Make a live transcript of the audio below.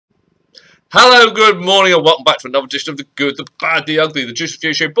Hello, good morning, and welcome back to another edition of The Good, The Bad, The Ugly, the Juice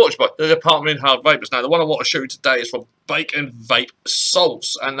Review Show, brought to you by the Department in Hard Vapors. Now, the one I want to show you today is from Vape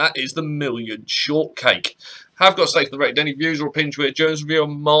Salts, and that is the Million Shortcake. Have got to say for the record, any views or opinions with Jones Review are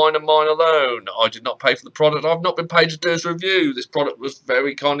mine and mine alone. I did not pay for the product. I've not been paid to do this review. This product was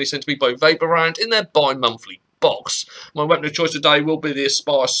very kindly sent to me by Vaporand in their bi-monthly box. My weapon of choice today will be the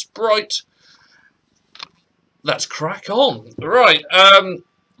Aspire Sprite. Let's crack on. Right,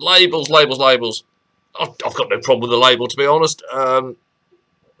 labels. I've got no problem with the label, to be honest.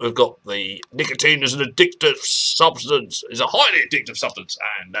 We've got the nicotine is an addictive substance, is a highly addictive substance,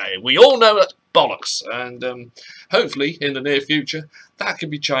 and we all know that's bollocks. And hopefully, in the near future, that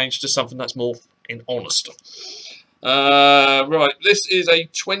can be changed to something that's more honest. Right, this is a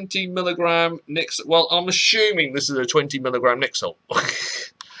 20 milligram Nic. Well, I'm assuming this is a 20 milligram Nic Salt.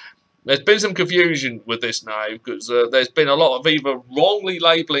 There's been some confusion with this now because there's been a lot of either wrongly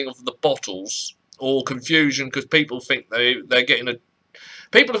labelling of the bottles or confusion because people think they're getting a.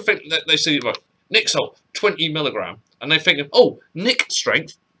 People think that they see like Nic Salt 20 milligram and they think, oh, Nic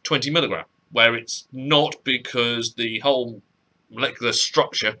strength 20 milligram, where it's not, because the whole molecular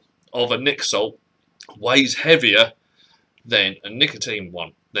structure of a Nic Salt weighs heavier than a nicotine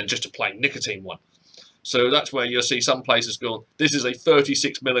one, than just a plain nicotine one. So that's where you'll see some places going, this is a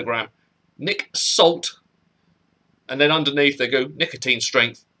 36 milligram Nic Salt, and then underneath they go nicotine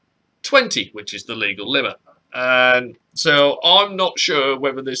strength 20, which is the legal limit. And so I'm not sure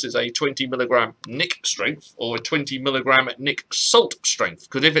whether this is a 20 milligram Nic strength or a 20 milligram Nic Salt strength,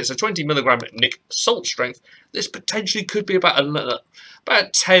 because if it's a 20 milligram Nic Salt strength, this potentially could be about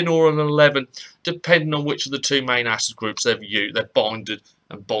 10 or an 11, depending on which of the two main acid groups they've bonded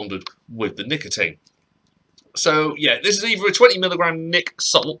with the nicotine. So yeah, this is either a 20 milligram Nic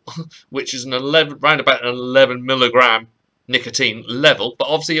Salt, which is round about an 11 milligram nicotine level, but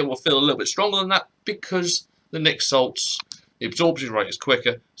obviously it will feel a little bit stronger than that because the Nic Salt's the absorption rate is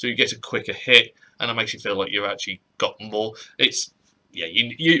quicker, so you get a quicker hit, and it makes you feel like you've actually got more. It's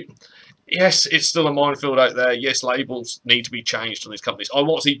yes, it's still a minefield out there. Yes, labels need to be changed on these companies. I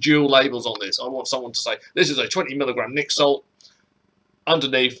want to see dual labels on this. I want someone to say this is a 20 milligram Nic Salt,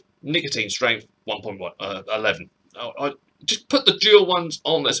 underneath nicotine strength 1.1 11. I just put the dual ones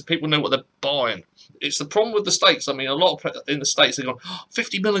on there so people know what they're buying. It's the problem with the States. I mean, a lot of in the States they're going, oh,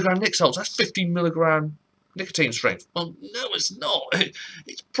 50 milligram Nic Salts, that's 50 milligram nicotine strength. Well, no, it's not.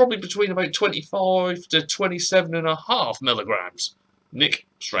 It's probably between about 25 to 27.5 milligrams Nic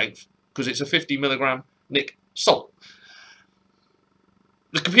strength, because it's a 50 milligram Nic Salt.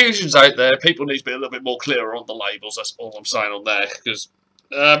 The confusion's out there. People need to be a little bit more clearer on the labels. That's all I'm saying on there, because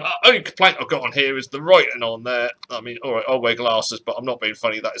only complaint I've got on here is the writing on there. I mean, alright, I'll wear glasses, but I'm not being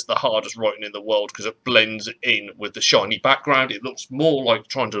funny. That is the hardest writing in the world because it blends in with the shiny background. It looks more like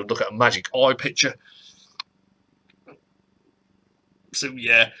trying to look at a magic eye picture. So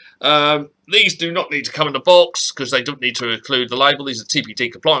yeah, these do not need to come in the box because they don't need to include the label. These are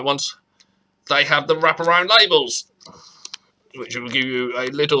TPT compliant ones. They have the wraparound labels, which will give you a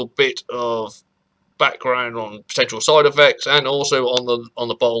little bit of background on potential side effects, and also on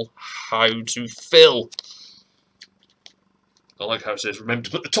the bowl how to fill. I like how it says remember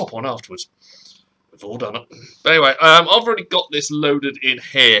to put the top on afterwards. We've all done it. But anyway, I've already got this loaded in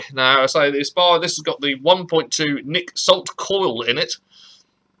here. Now I say this has got the 1.2 Nic Salt coil in it,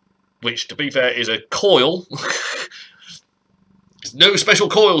 which to be fair is a coil. There's no special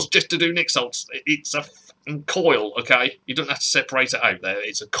coils just to do Nic Salts. It's a coil, okay? You don't have to separate it out there.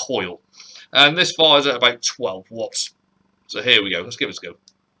 It's a coil. And this fires at about 12 watts. So here we go. Let's give it a go.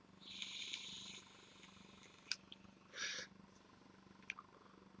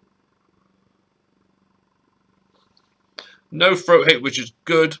 No throat hit, which is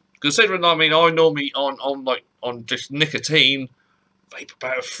good. Considering, I mean, I normally on just nicotine, vape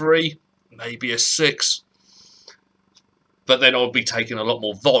about a 3, maybe a 6. But then I'd be taking a lot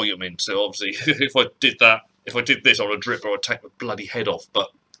more volume in. So obviously, if I did this on a dripper, I'd take my bloody head off.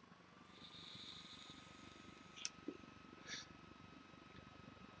 But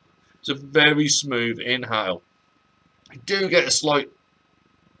it's a very smooth inhale. You do get a slight,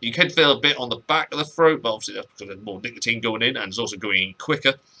 you can feel a bit on the back of the throat, but obviously that's because there's more nicotine going in and it's also going in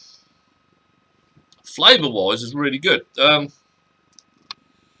quicker. Flavour-wise, is really good.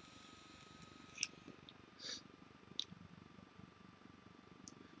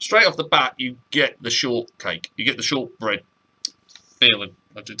 Straight off the bat, you get the shortcake. You get the shortbread feeling.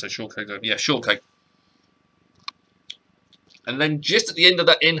 I did say shortcake. Yeah, shortcake. And then just at the end of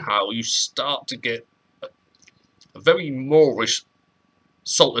that inhale, you start to get a very Moorish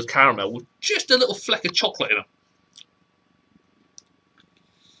salted caramel with just a little fleck of chocolate in it.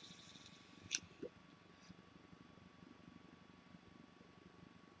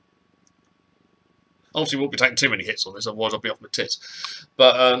 Obviously, we won't be taking too many hits on this, otherwise I'll be off my tits.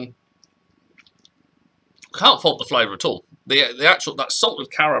 But can't fault the flavour at all. The actual that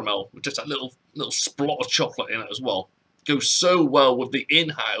salted caramel with just that little splot of chocolate in it as well goes so well with the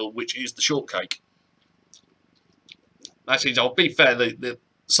inhale, which is the shortcake. Actually, I'll be fair, the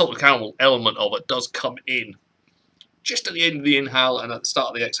salted caramel element of it does come in just at the end of the inhale and at the start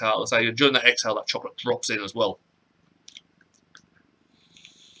of the exhale. So during that exhale, that chocolate drops in as well.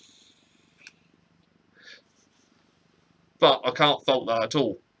 But I can't fault that at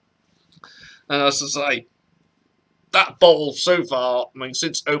all. And as I say, that bottle so far, I mean,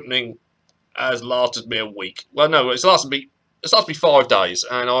 since opening, has lasted me a week. Well, no, it's lasted me 5 days,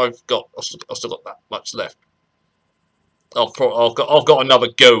 and I've still got that much left. I've got another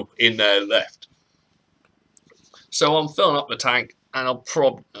go in there left. So I'm filling up the tank, and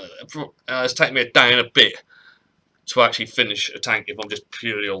it's taking me down a bit to actually finish a tank if I'm just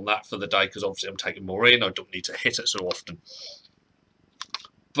purely on that for the day, because obviously I'm taking more in. I don't need to hit it so often.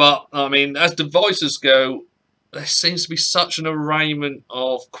 But I mean, as devices go, there seems to be such an arrayment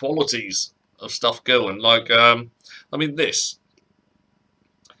of qualities of stuff going. Like, I mean, this.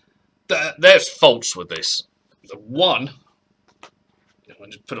 There's faults with this. The one, I'll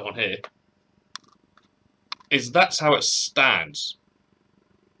just put it on here, is that's how it stands.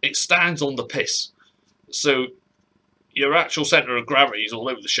 It stands on the piss. So your actual centre of gravity is all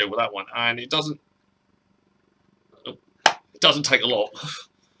over the show with that one, and it doesn't take a lot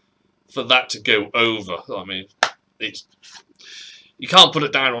for that to go over. I mean, you can't put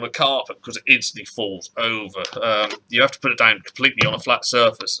it down on a carpet because it instantly falls over. You have to put it down completely on a flat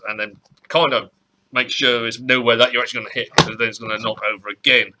surface and then kind of make sure there's nowhere that you're actually going to hit, because then it's going to knock over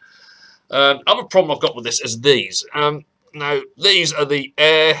again. Other problem I've got with this is these. Now, these are the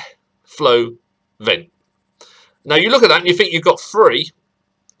air flow vent. Now, you look at that and you think you've got 3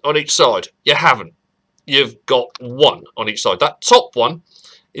 on each side. You haven't. You've got 1 on each side. That top one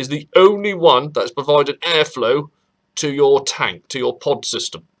is the only one that's providing airflow to your tank, to your pod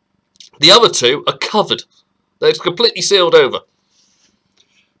system. The other 2 are covered. They're completely sealed over.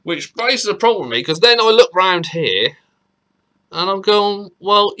 Which raises a problem with me, because then I look round here and I'm going,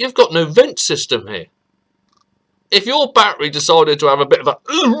 well, you've got no vent system here. If your battery decided to have a bit of a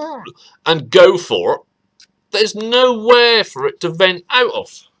and go for it, there's nowhere for it to vent out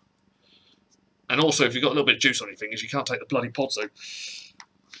of. And also, if you've got a little bit of juice on your fingers, you can't take the bloody pods out.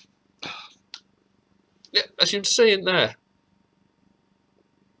 Yeah, as you can see in there,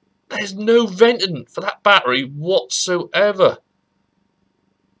 there's no venting for that battery whatsoever.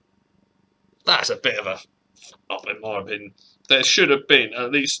 That's a bit of a up, in my opinion. There should have been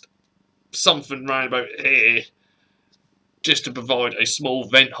at least something round about here just to provide a small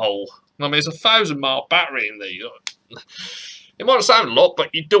vent hole. I mean, it's a 1,000 mAh battery in there. It might sound a lot,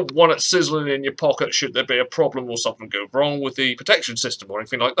 but you don't want it sizzling in your pocket should there be a problem or something go wrong with the protection system or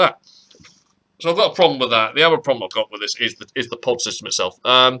anything like that. So I've got a problem with that. The other problem I've got with this is the pod system itself.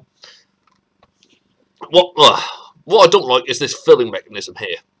 What I don't like is this filling mechanism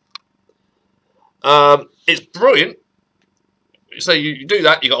here. It's brilliant. So you do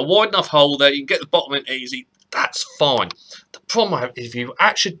that, you've got a wide enough hole there, you can get the bottom in easy, that's fine. The problem I have is if you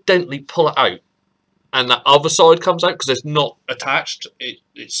accidentally pull it out and that other side comes out because it's not attached,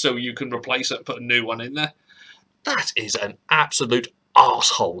 it's so you can replace it and put a new one in there. That is an absolute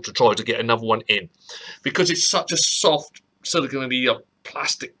arsehole to try to get another one in, because it's such a soft silicone-y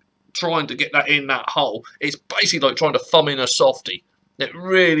plastic. Trying to get that in that hole, it's basically like trying to thumb in a softie. It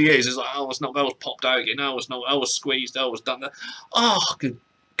really is. It's like, oh, it's not, that was popped out again. No, it's not, that was squeezed, that was done that. Oh, good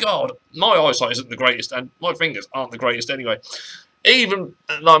God. My eyesight isn't the greatest, and my fingers aren't the greatest anyway. Even,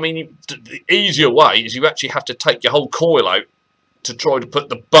 I mean, the easier way is you actually have to take your whole coil out to try to put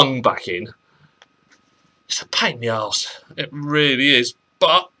the bung back in. It's a pain in the arse. It really is.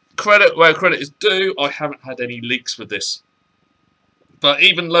 But credit where credit is due, I haven't had any leaks with this. But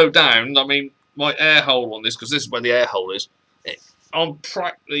even low down, I mean, my air hole on this, because this is where the air hole is, I'm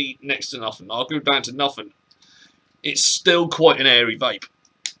practically next to nothing. I'll go down to nothing. It's still quite an airy vape.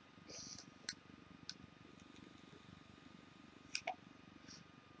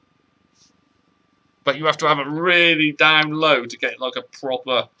 But you have to have it really down low to get like a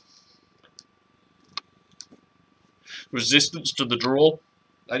proper resistance to the draw.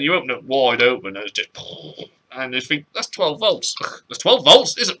 And you open it wide open and it's just... And you think, that's 12 volts. That's 12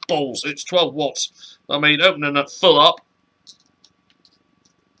 volts? Is it balls? It's 12 watts. I mean, opening it full up.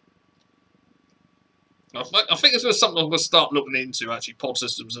 I think it's something I'm going to start looking into, actually, pod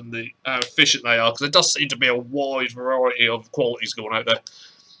systems and how efficient they are, because there does seem to be a wide variety of qualities going out there.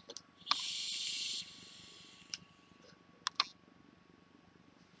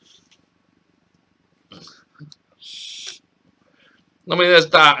 I mean, there's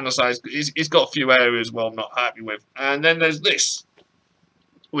that, and I say it's got a few areas where I'm not happy with. And then there's this,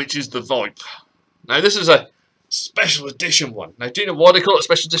 which is the Vape. Now, this is a special edition one. Now, do you know why they call it a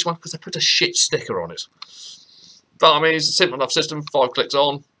special edition one? Because they put a shit sticker on it. But, I mean, it's a simple enough system. 5 clicks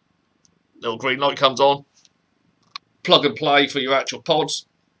on. Little green light comes on. Plug and play for your actual pods.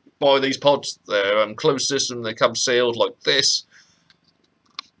 Buy these pods. They're closed system. They come sealed like this.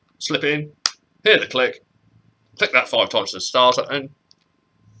 Slip in. Hear the click. Click that 5 times to the starter, and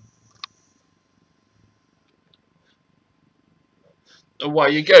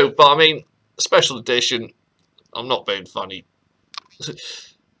away you go. But I mean, special edition, I'm not being funny.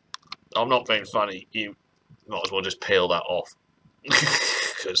 I'm not being funny. You might as well just peel that off.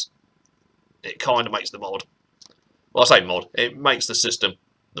 Because it kind of makes the mod. Well, I say mod. It makes the system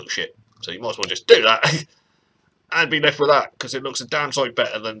look shit. So you might as well just do that. And be left with that. Because it looks a damn sight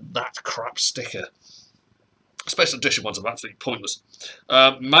better than that crap sticker. Special edition ones are absolutely pointless.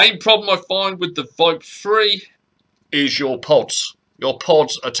 Main problem I find with the Vape 3 is your pods. Your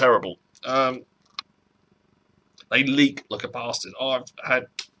pods are terrible. They leak like a bastard. I've had...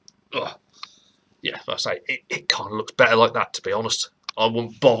 yeah, I say, it kind of looks better like that, to be honest. I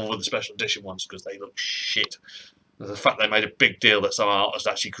wouldn't bother with the special edition ones because they look shit. The fact they made a big deal that some artist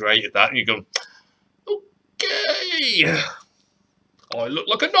actually created that, and you go, okay, I look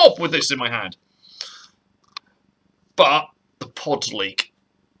like a knob with this in my hand. But the pods leak.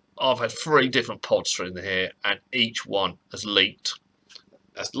 I've had 3 different pods through in here, and each one has leaked.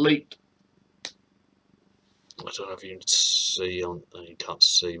 That's leaked. I don't know if you can see on. You can't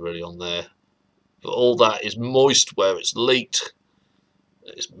see really on there. But all that is moist where it's leaked.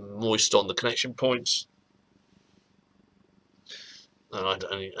 It's moist on the connection points, and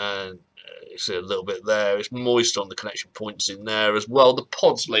you see a little bit there. It's moist on the connection points in there as well. The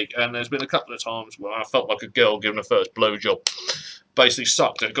pods leak, and there's been a couple of times where I felt like a girl giving her first blowjob. Basically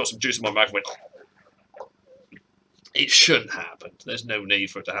sucked it, got some juice in my mouth, and went. It shouldn't happen. There's no need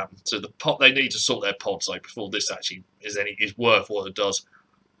for it to happen. So they need to sort their pods out before this actually is worth what it does.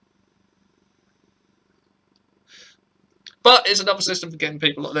 But it's another system for getting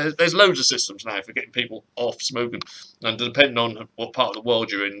people. There's loads of systems now for getting people off smoking, and depending on what part of the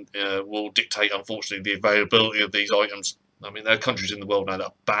world you're in, will dictate, unfortunately, the availability of these items. I mean, there are countries in the world now that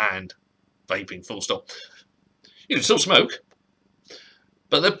have banned vaping. Full stop. You can still smoke,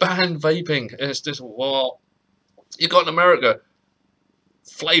 but they're banned vaping. And it's just, well, you got in America,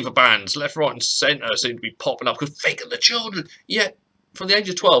 flavour bans left, right, and centre seem to be popping up because think of the children. Yet, from the age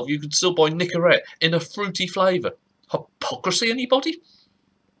of 12, you could still buy Nicorette in a fruity flavour. Hypocrisy, anybody?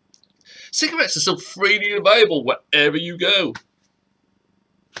 Cigarettes are still freely available wherever you go.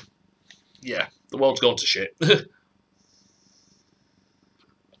 Yeah, the world's gone to shit.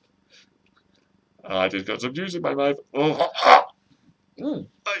 I just got some juice in my mouth. Oh,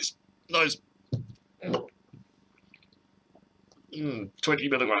 nice, nice. 20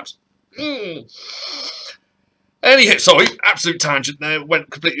 milligrams. Anyhow, sorry, absolute tangent there.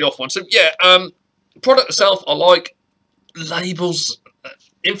 Went completely off one. So yeah, product itself, I like. Labels,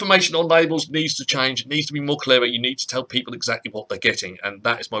 information on labels needs to change. It needs to be more clear. You need to tell people exactly what they're getting, and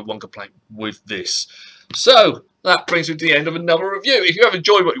that is my one complaint with this. So that brings me to the end of another review. If you have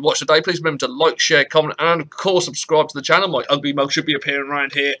enjoyed what you watched today, please remember to like, share, comment, and of course subscribe to the channel. My ugly mug should be appearing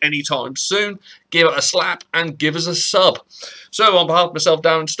around here anytime soon. Give it a slap and give us a sub. So on behalf of myself,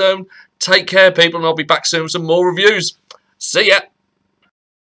 Darren Stone, take care, people, and I'll be back soon with some more reviews. See ya.